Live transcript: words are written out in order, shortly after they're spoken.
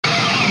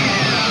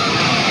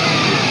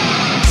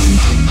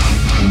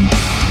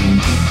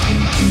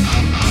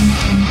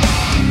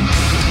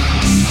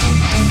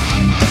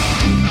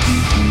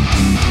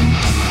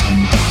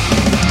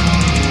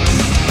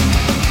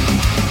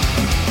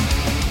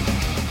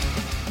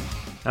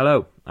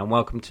Hello, and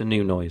welcome to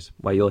New Noise,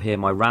 where you'll hear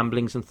my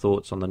ramblings and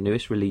thoughts on the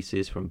newest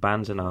releases from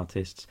bands and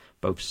artists,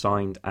 both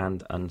signed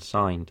and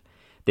unsigned.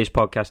 This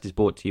podcast is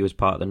brought to you as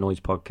part of the Noise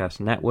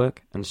Podcast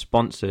Network and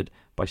sponsored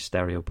by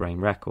Stereo Brain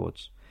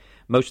Records.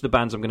 Most of the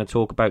bands I'm going to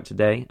talk about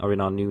today are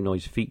in our New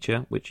Noise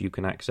feature, which you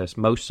can access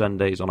most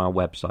Sundays on our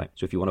website.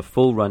 So if you want a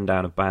full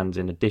rundown of bands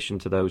in addition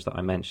to those that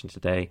I mentioned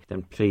today,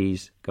 then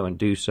please go and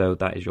do so.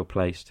 That is your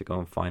place to go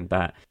and find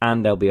that.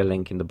 And there'll be a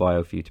link in the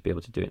bio for you to be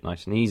able to do it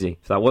nice and easy.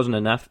 If that wasn't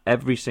enough,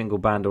 every single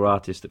band or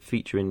artist that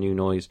feature in New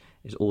Noise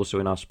is also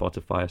in our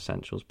Spotify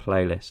Essentials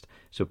playlist.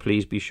 So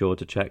please be sure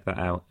to check that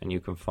out, and you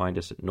can find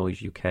us at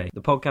Noise UK.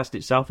 The podcast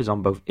itself is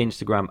on both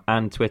Instagram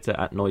and Twitter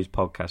at Noise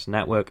Podcast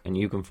Network, and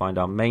you can find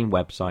our main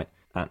website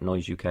at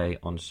Noise UK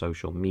on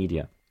social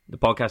media. The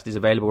podcast is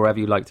available wherever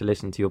you like to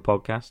listen to your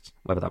podcasts,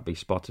 whether that be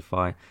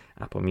Spotify,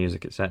 Apple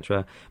Music,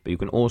 etc. But you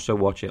can also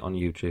watch it on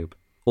YouTube.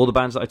 All the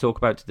bands that I talk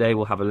about today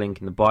will have a link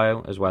in the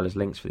bio, as well as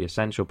links for the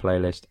Essential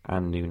playlist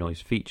and New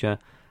Noise feature.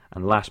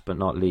 And last but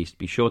not least,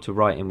 be sure to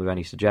write in with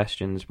any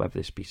suggestions, whether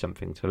this be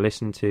something to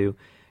listen to,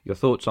 your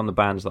thoughts on the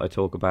bands that I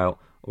talk about,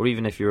 or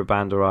even if you're a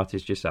band or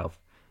artist yourself.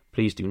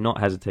 Please do not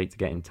hesitate to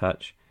get in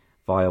touch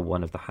via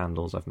one of the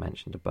handles I've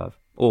mentioned above.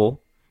 Or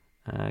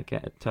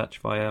get in touch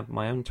via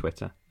my own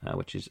Twitter,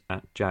 which is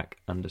at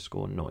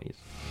Jack_Noise.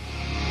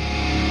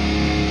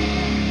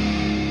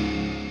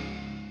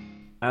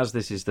 As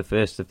this is the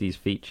first of these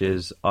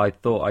features, I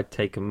thought I'd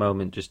take a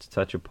moment just to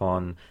touch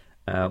upon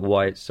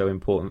why it's so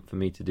important for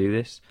me to do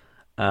this.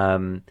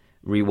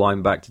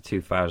 Rewind back to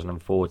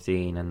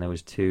 2014, and there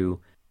was two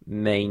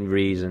main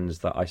reasons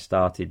that I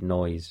started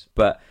Noise.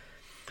 But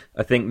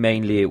I think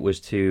mainly it was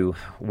to,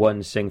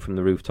 one, sing from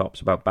the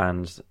rooftops about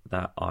bands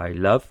that I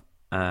love,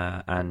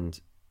 and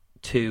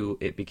two,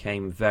 it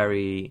became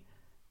very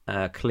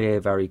clear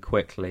very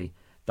quickly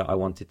that I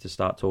wanted to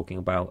start talking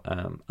about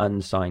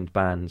unsigned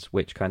bands,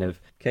 which kind of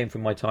came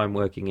from my time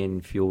working in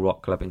Fuel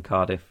Rock Club in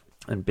Cardiff,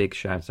 and big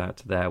shout out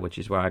to there, which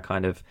is where I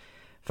kind of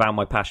found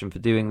my passion for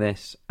doing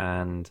this,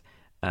 and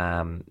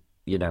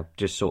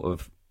just sort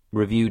of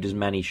reviewed as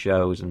many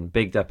shows and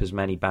bigged up as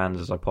many bands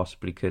as I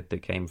possibly could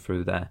that came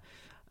through there.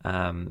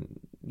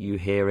 You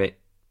hear it,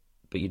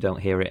 but you don't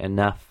hear it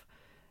enough,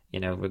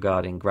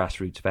 regarding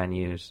grassroots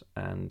venues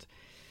and,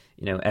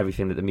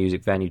 everything that the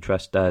Music Venue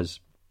Trust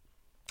does.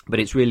 But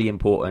it's really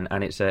important,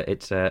 and it's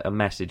a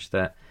message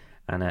that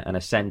and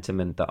a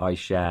sentiment that I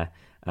share,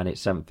 and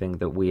it's something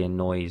that we in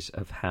Noise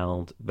have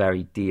held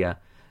very dear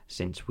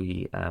since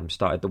we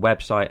started the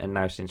website, and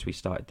now since we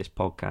started this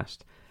podcast.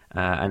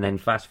 And then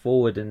fast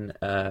forward, and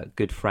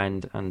good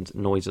friend and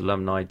Noise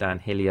alumni Dan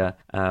Hillier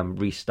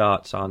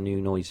restarts our New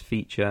Noise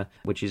feature,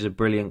 which is a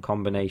brilliant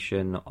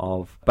combination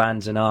of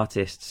bands and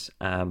artists,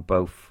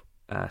 both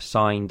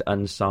signed,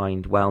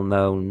 unsigned,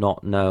 well-known,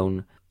 not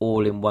known,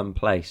 all in one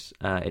place.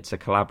 It's a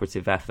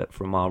collaborative effort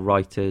from our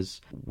writers.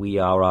 We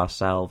are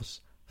ourselves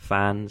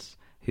fans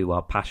who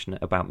are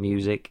passionate about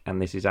music,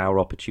 and this is our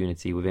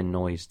opportunity within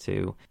Noise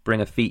to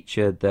bring a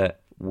feature that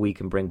we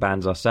can bring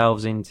bands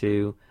ourselves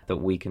into, that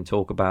we can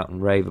talk about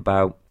and rave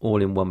about,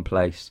 all in one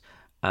place.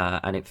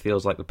 And it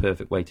feels like the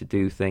perfect way to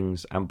do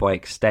things. And by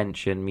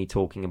extension, me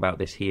talking about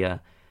this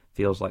here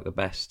feels like the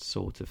best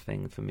sort of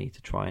thing for me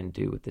to try and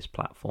do with this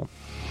platform.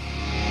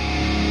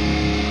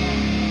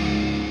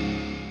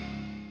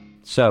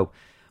 So,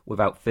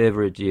 without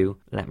further ado,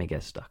 let me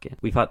get stuck in.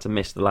 We've had to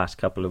miss the last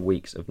couple of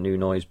weeks of New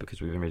Noise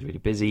because we've been really, really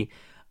busy.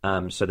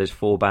 So there's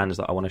 4 bands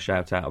that I want to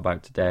shout out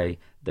about today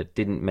that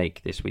didn't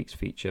make this week's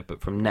feature,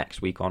 but from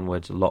next week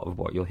onwards, a lot of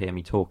what you'll hear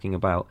me talking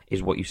about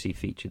is what you see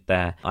featured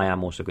there. I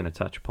am also going to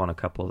touch upon a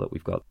couple that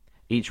we've got.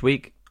 Each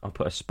week, I'll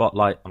put a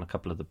spotlight on a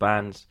couple of the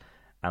bands,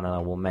 and then I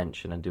will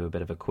mention and do a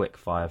bit of a quick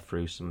fire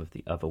through some of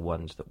the other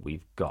ones that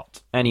we've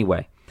got.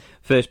 Anyway,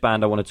 first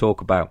band I want to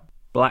talk about,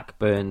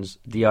 Blackburn's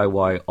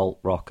DIY alt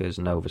rockers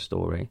Nova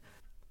Story.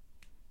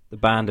 The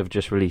band have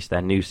just released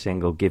their new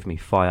single, Give Me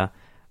Fire,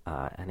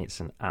 and it's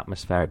an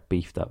atmospheric,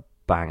 beefed up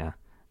banger.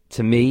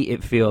 To me,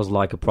 it feels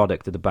like a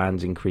product of the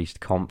band's increased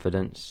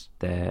confidence,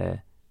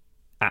 their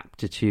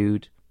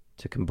aptitude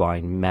to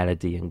combine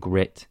melody and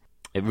grit.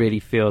 It really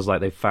feels like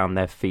they've found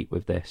their feet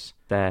with this.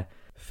 Their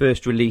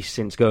first release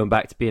since going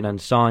back to being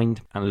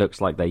unsigned, and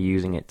looks like they're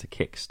using it to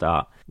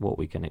kickstart what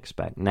we can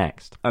expect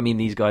next. I mean,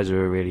 these guys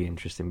are a really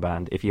interesting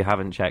band. If you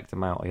haven't checked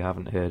them out or you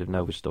haven't heard of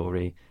Nova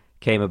Story,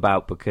 came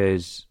about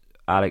because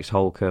Alex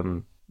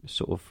Holcomb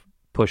sort of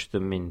pushed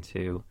them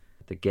into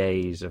the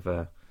gaze of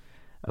a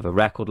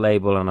record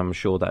label, and I'm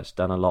sure that's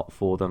done a lot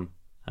for them.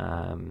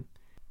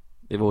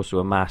 They've also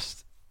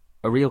amassed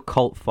a real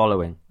cult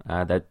following.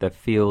 There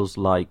feels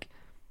like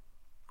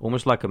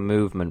almost like a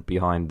movement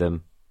behind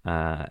them.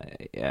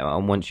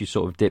 And once you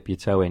sort of dip your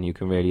toe in, you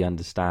can really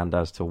understand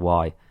as to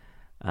why.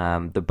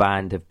 The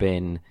band have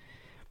been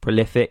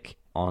prolific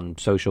on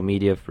social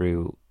media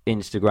through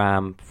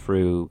Instagram,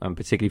 and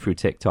particularly through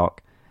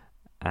TikTok,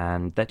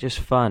 and they're just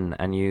fun,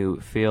 and you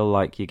feel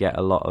like you get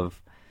a lot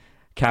of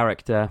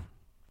character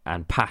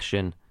and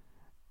passion,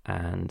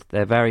 and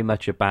they're very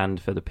much a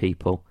band for the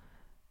people,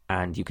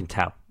 and you can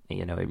tell,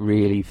 it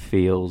really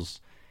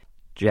feels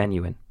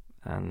genuine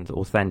and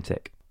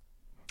authentic.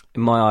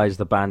 In my eyes,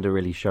 the band are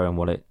really showing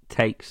what it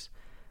takes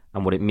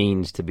and what it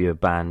means to be a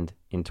band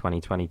in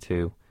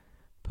 2022,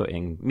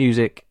 putting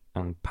music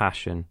and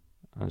passion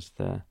as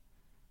the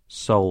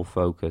sole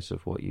focus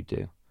of what you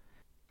do.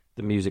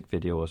 The music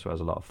video also has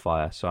a lot of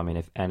fire, so I mean,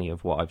 if any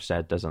of what I've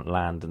said doesn't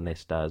land and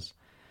this does,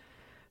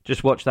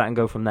 just watch that and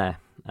go from there.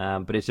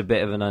 But it's a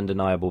bit of an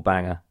undeniable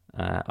banger,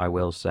 I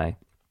will say.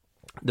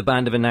 The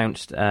band have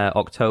announced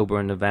October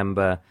and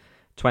November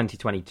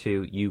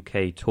 2022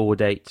 UK tour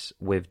dates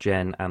with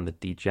Jen and the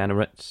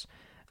Degenerates,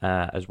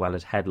 as well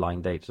as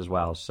headline dates as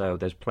well. So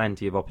there's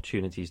plenty of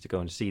opportunities to go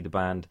and see the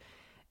band.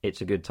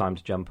 It's a good time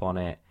to jump on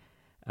it.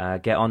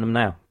 Get on them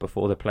now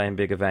before they're playing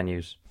bigger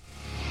venues.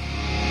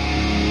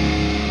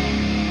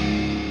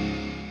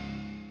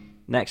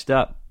 Next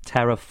up,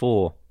 Terror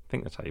 4. I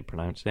think that's how you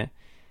pronounce it.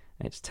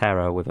 It's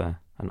Terror with an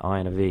I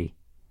and a V.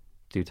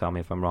 Do tell me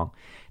if I'm wrong.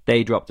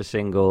 They dropped a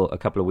single a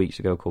couple of weeks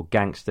ago called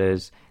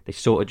Gangsters. They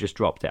sort of just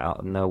dropped it out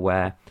of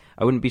nowhere.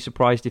 I wouldn't be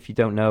surprised if you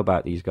don't know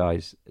about these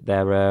guys.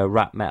 They're a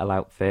rap metal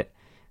outfit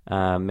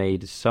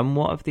made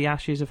somewhat of the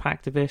ashes of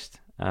Hacktivist.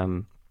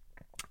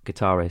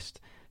 Guitarist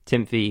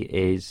Timothy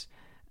is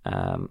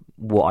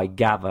what I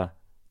gather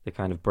the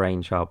kind of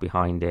brainchild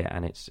behind it,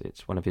 and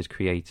it's one of his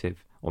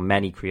creative or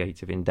many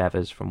creative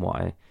endeavors from what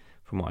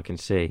I can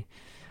see.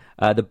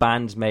 The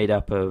band's made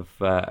up of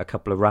a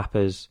couple of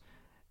rappers,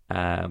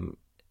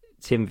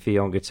 Timothy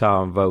on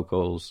guitar and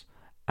vocals,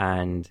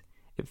 and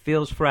it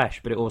feels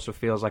fresh, but it also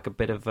feels like a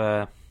bit of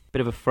a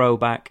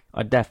throwback.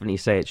 I'd definitely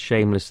say it's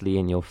shamelessly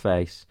in your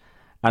face.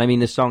 And I mean,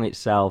 the song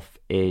itself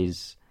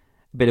is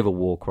a bit of a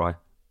war cry.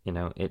 You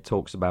know, it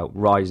talks about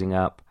rising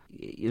up.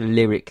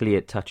 Lyrically,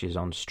 it touches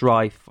on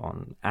strife,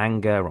 on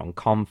anger, on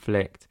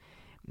conflict.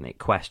 It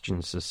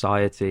questions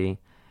society.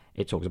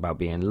 It talks about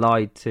being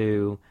lied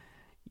to.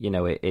 You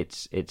know,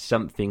 it's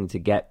something to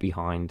get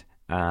behind,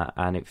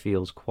 and it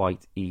feels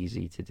quite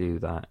easy to do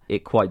that.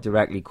 It quite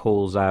directly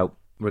calls out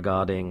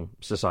regarding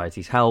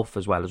society's health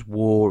as well as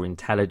war,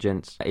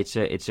 intelligence. It's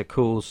a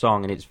cool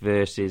song in its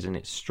verses and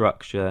its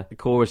structure. The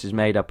chorus is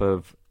made up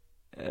of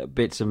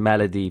bits of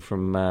melody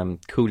from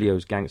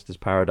Coolio's Gangsta's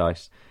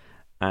Paradise,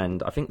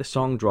 and I think the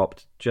song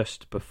dropped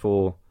just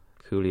before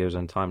Coolio's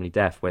untimely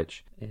death,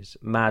 which is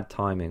mad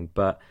timing.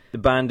 But the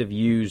band have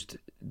used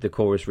the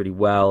chorus really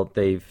well.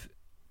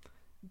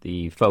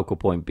 The focal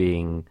point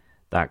being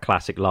that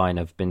classic line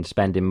of been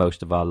spending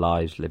most of our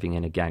lives living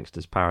in a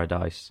gangster's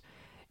paradise,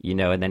 you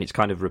know, and then it's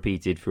kind of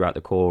repeated throughout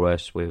the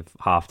chorus with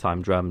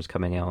halftime drums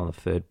coming in on the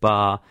third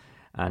bar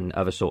and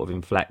other sort of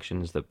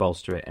inflections that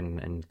bolster it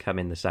and come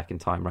in the second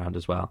time round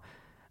as well.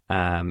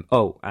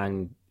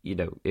 And, you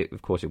know,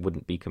 of course it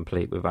wouldn't be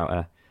complete without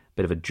a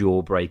bit of a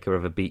jawbreaker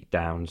of a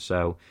beatdown.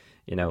 So,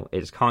 you know,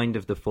 it's kind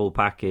of the full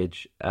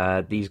package.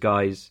 These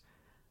guys,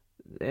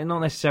 they're not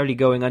necessarily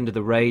going under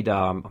the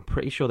radar. I'm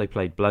pretty sure they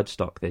played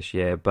Bloodstock this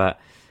year, but,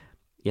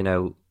 you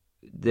know,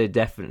 they're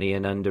definitely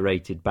an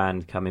underrated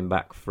band coming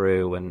back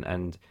through,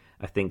 and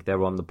I think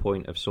they're on the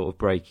point of sort of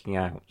breaking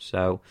out.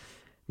 So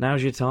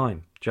now's your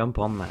time. Jump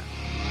on that.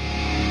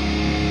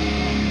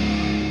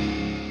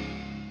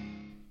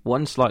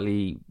 One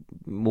slightly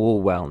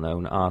more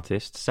well-known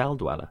artist,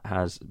 Celldweller,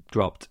 has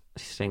dropped a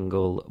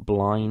single,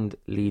 Blind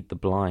Lead the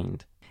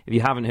Blind. If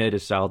you haven't heard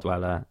of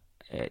Celldweller,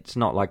 it's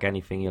not like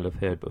anything you'll have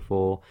heard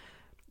before.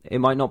 It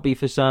might not be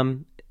for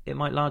some, it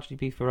might largely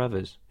be for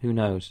others. Who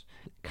knows?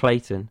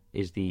 Clayton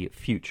is the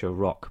future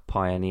rock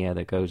pioneer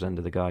that goes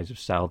under the guise of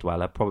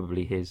Celldweller,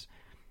 probably his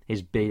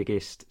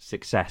biggest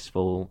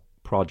successful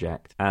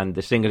project. And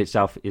the single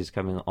itself is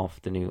coming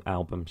off the new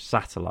album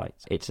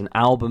Satellites. It's an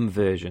album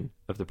version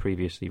of the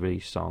previously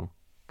released song,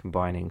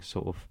 combining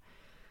sort of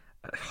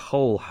a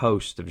whole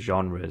host of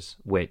genres,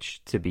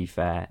 which, to be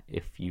fair,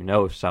 if you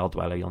know of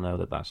Celldweller, you'll know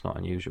that that's not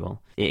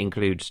unusual. It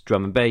includes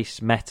drum and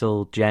bass,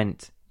 metal,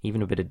 gent,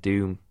 even a bit of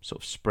doom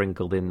sort of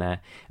sprinkled in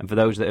there. And for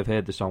those that have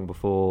heard the song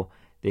before,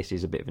 this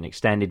is a bit of an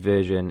extended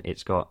version.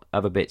 It's got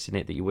other bits in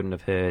it that you wouldn't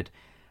have heard.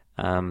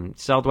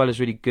 Celldweller's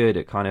really good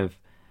at kind of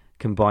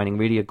combining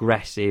really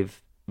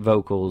aggressive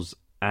vocals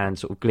and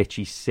sort of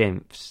glitchy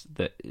synths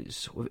that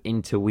sort of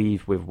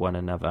interweave with one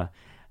another.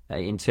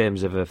 In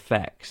terms of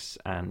effects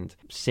and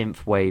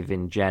synthwave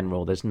in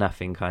general, there's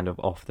nothing kind of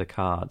off the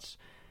cards.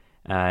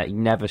 He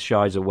never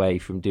shies away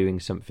from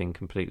doing something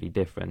completely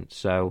different.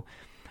 So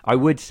I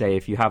would say,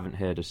 if you haven't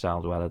heard of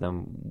Celldweller,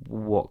 then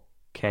what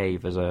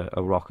cave as a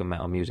rock and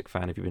metal music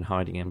fan have you been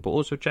hiding in? But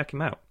also check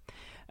him out.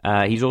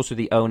 He's also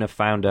the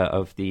owner-founder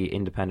of the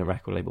independent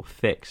record label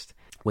Fixed,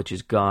 which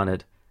has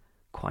garnered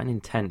quite an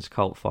intense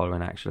cult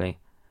following, actually,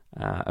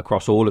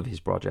 across all of his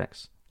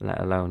projects,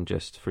 let alone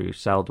just through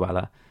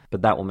Celldweller.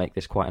 But that will make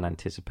this quite an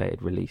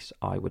anticipated release,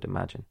 I would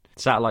imagine.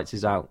 Satellites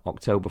is out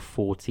October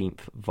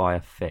 14th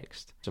via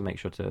Fixed, so make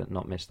sure to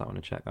not miss that one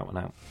and check that one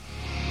out.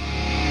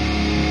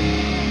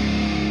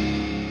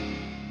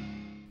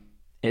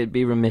 It'd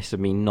be remiss of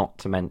me not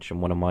to mention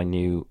one of my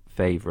new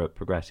favourite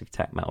progressive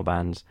tech metal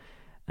bands,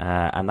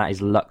 and that is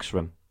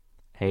Luxrum,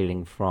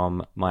 hailing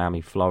from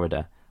Miami,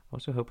 Florida. I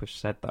also hope I've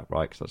said that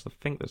right, because I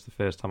think that's the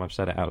first time I've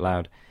said it out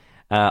loud.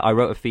 I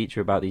wrote a feature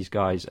about these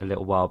guys a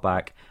little while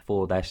back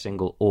for their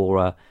single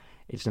Aura.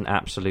 It's an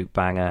absolute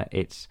banger.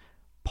 It's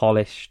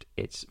polished,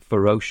 it's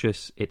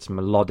ferocious, it's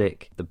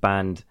melodic. The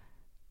band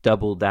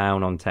double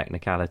down on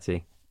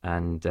technicality,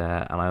 and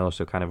I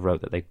also kind of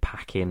wrote that they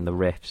pack in the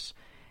riffs.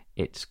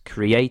 It's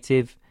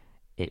creative,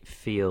 it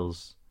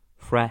feels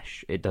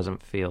fresh, it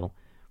doesn't feel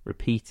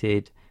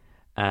repeated,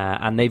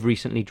 and they've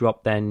recently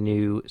dropped their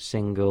new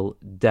single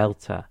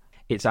Delta.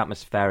 It's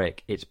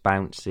atmospheric, it's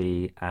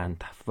bouncy, and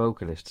the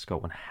vocalist's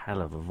got one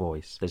hell of a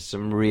voice. There's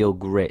some real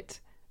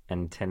grit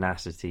and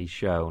tenacity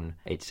shown.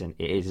 It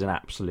is an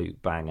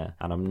absolute banger,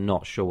 and I'm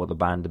not sure what the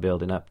band are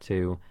building up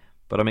to,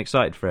 but I'm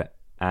excited for it.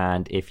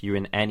 And if you're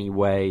in any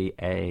way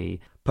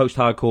a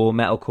post-hardcore,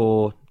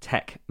 metalcore,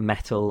 tech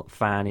metal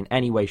fan in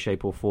any way,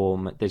 shape or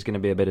form, there's going to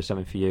be a bit of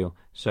something for you.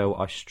 So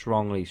I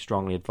strongly,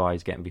 strongly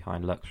advise getting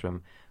behind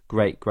Luxrum.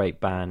 Great,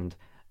 great band.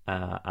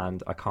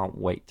 And I can't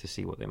wait to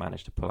see what they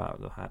manage to pull out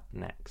of the hat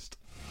next.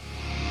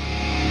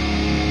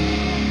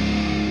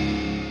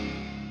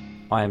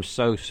 I am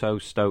so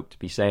stoked to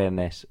be saying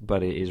this,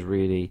 but it is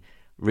really,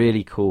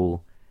 really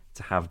cool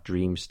to have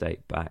Dream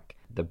State back.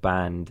 The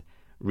band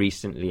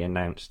recently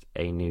announced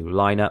a new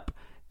lineup.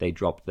 They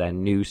dropped their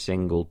new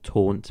single,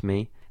 Taunt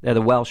Me. They're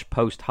the Welsh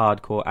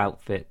post-hardcore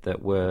outfit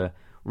that were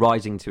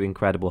rising to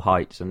incredible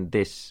heights, and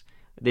this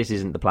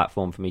isn't the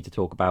platform for me to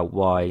talk about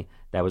why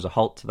there was a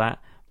halt to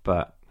that,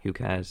 but who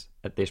cares?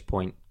 At this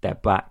point, they're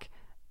back.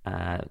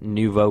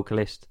 New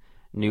vocalist,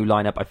 new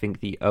lineup. I think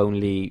the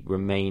only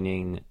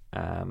remaining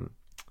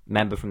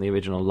member from the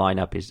original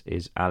lineup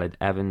is Aled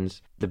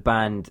Evans. The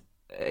band,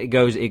 it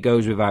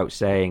goes without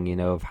saying,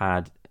 have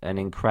had an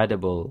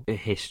incredible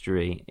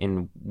history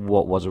in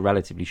what was a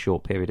relatively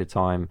short period of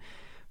time,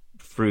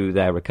 through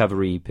their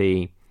Recovery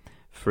EP,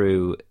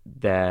 through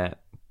their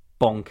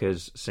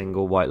bonkers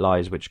single White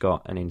Lies, which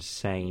got an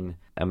insane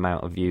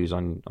amount of views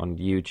on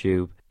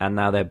YouTube, and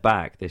now they're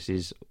back. This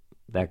is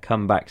their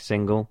comeback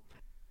single.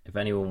 If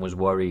anyone was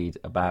worried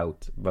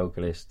about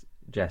vocalist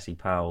Jesse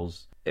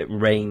Powell's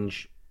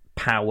range,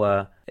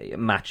 power,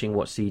 matching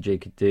what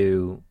CJ could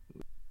do,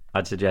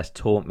 I'd suggest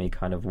Taunt Me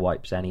kind of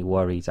wipes any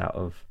worries out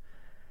of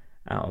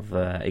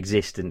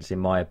existence, in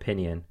my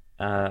opinion.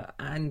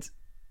 And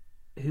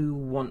who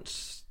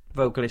wants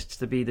vocalists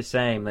to be the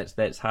same?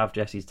 Let's have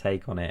Jessie's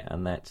take on it,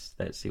 and let's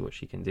see what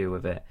she can do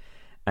with it.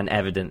 And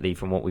evidently,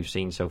 from what we've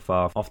seen so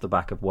far, off the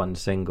back of one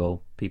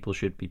single, people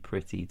should be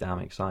pretty damn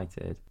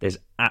excited. There's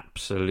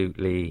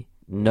absolutely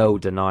no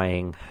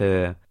denying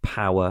her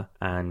power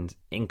and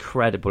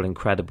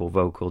incredible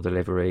vocal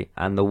delivery,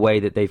 and the way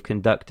that they've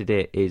conducted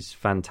it is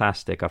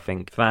fantastic. I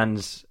think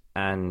fans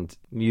and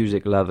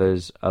music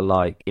lovers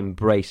alike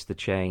embrace the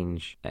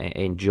change,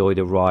 enjoy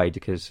the ride,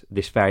 because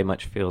this very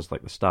much feels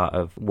like the start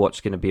of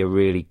what's going to be a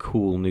really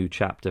cool new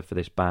chapter for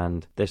this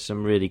band. There's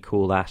some really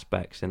cool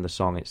aspects in the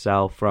song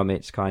itself, from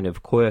its kind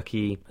of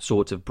quirky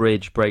sort of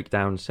bridge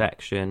breakdown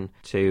section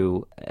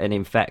to an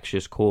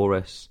infectious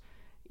chorus.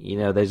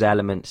 There's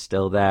elements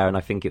still there, and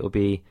I think it will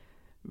be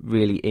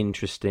really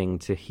interesting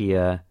to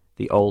hear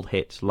the old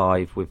hits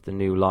live with the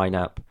new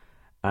lineup,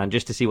 and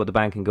just to see what the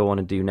band can go on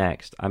and do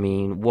next. I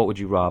mean, what would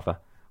you rather?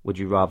 Would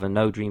you rather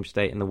no Dream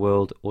State in the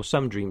world, or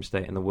some Dream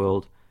State in the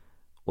world,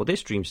 or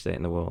this Dream State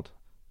in the world?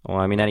 Well,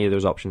 I mean, any of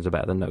those options are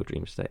better than no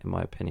Dream State, in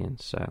my opinion.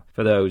 So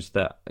for those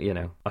that,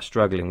 are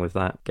struggling with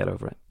that, get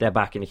over it. They're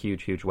back in a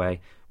huge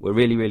way. We're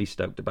really, really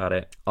stoked about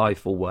it. I,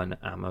 for one,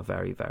 am a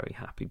very, very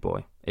happy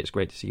boy. It's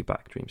great to see you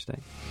back, Dream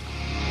State.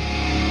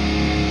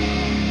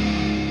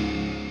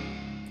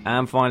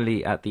 And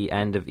finally, at the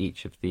end of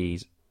each of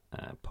these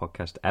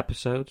podcast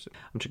episodes,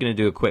 I'm just going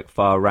to do a quick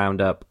fire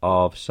roundup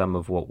of some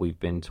of what we've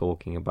been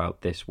talking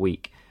about this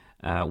week.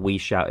 We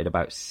shouted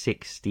about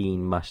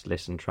 16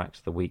 must-listen tracks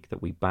of the week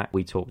that we backed.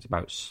 We talked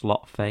about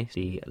Slotface,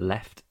 the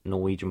left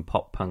Norwegian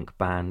pop-punk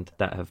band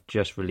that have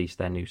just released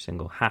their new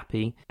single,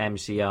 Happy.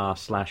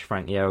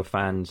 MCR/Frank Iero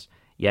fans,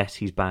 yes,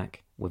 he's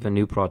back with a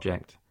new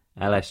project.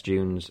 LS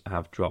Dunes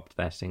have dropped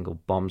their single,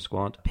 Bomb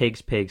Squad.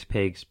 Pigs.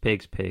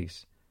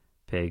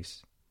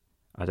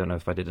 I don't know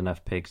if I did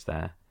enough pigs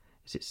there.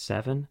 Is it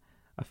 7?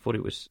 I thought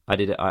it was... I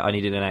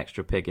needed an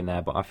extra pig in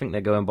there, but I think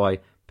they're going by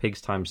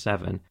pigs times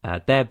 7.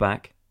 They're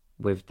back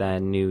with their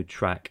new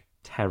track,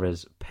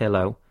 Terror's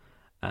Pillow.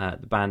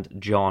 The band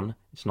John,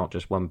 it's not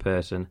just one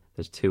person,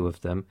 there's 2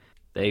 of them.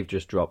 They've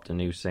just dropped a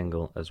new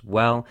single as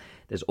well.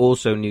 There's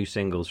also new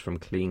singles from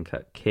Clean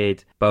Cut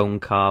Kid, Bone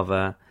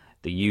Carver.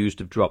 The Used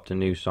have dropped a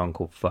new song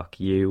called Fuck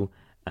You.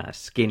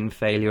 Skin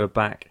Failure are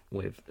back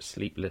with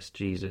Sleepless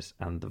Jesus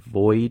and The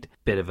Void.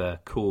 Bit of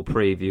a cool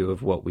preview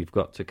of what we've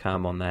got to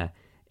come on their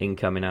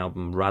incoming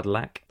album,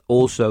 Radlac.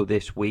 Also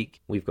this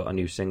week, we've got a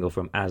new single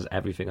from As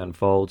Everything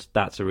Unfolds.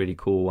 That's a really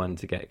cool one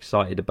to get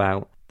excited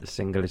about. The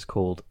single is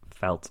called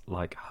Felt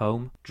Like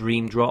Home.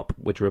 Dream Drop,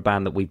 which are a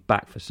band that we've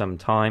backed for some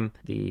time.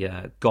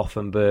 The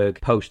Gothenburg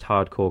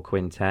post-hardcore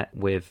quintet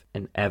with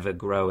an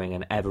ever-growing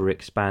and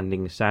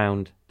ever-expanding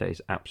sound that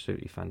is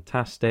absolutely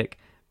fantastic.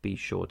 Be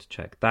sure to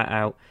check that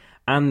out.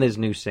 And there's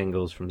new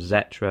singles from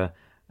Zetra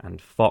and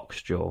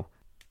Foxjaw.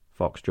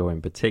 Foxjaw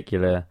in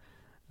particular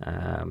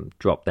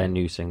dropped their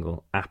new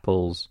single,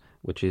 Apples,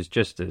 which is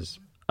just as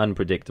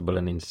unpredictable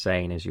and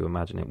insane as you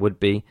imagine it would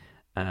be.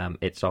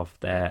 It's off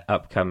their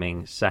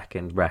upcoming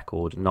second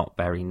record, Not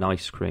Very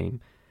Nice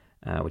Cream,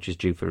 which is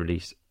due for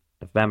release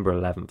November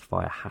 11th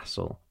via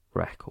Hassel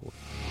Records.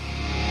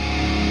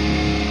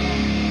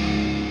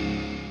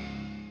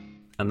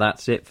 And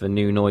that's it for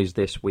New Noise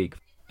this week.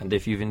 And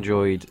if you've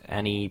enjoyed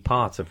any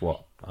part of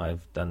what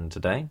I've done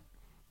today,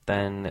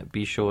 then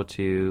be sure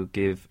to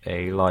give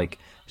a like,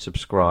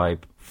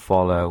 subscribe,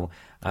 follow.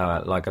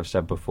 Like I've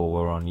said before,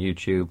 we're on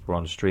YouTube, we're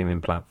on streaming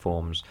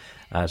platforms.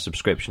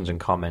 Subscriptions and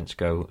comments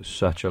go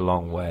such a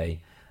long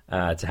way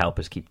to help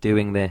us keep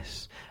doing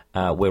this.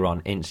 We're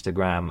on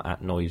Instagram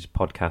at Noise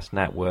Podcast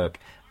Network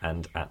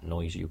and at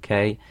Noise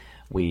UK.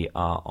 We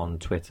are on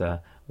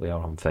Twitter, we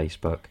are on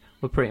Facebook.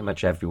 We're pretty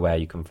much everywhere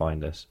you can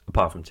find us,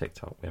 apart from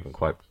TikTok. We haven't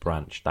quite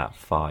branched that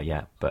far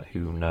yet, but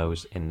who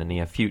knows in the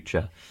near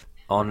future.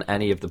 On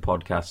any of the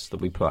podcasts that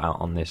we put out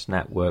on this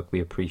network, we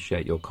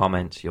appreciate your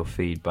comments, your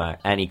feedback.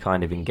 Any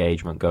kind of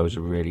engagement goes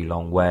a really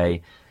long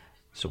way,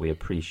 so we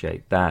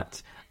appreciate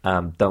that.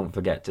 Don't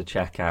forget to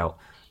check out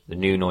the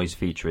New Noise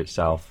feature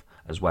itself,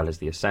 as well as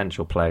the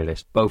Essential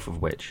playlist, both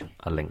of which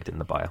are linked in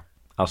the bio.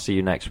 I'll see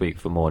you next week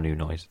for more New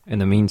Noise. In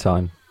the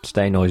meantime,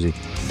 stay noisy.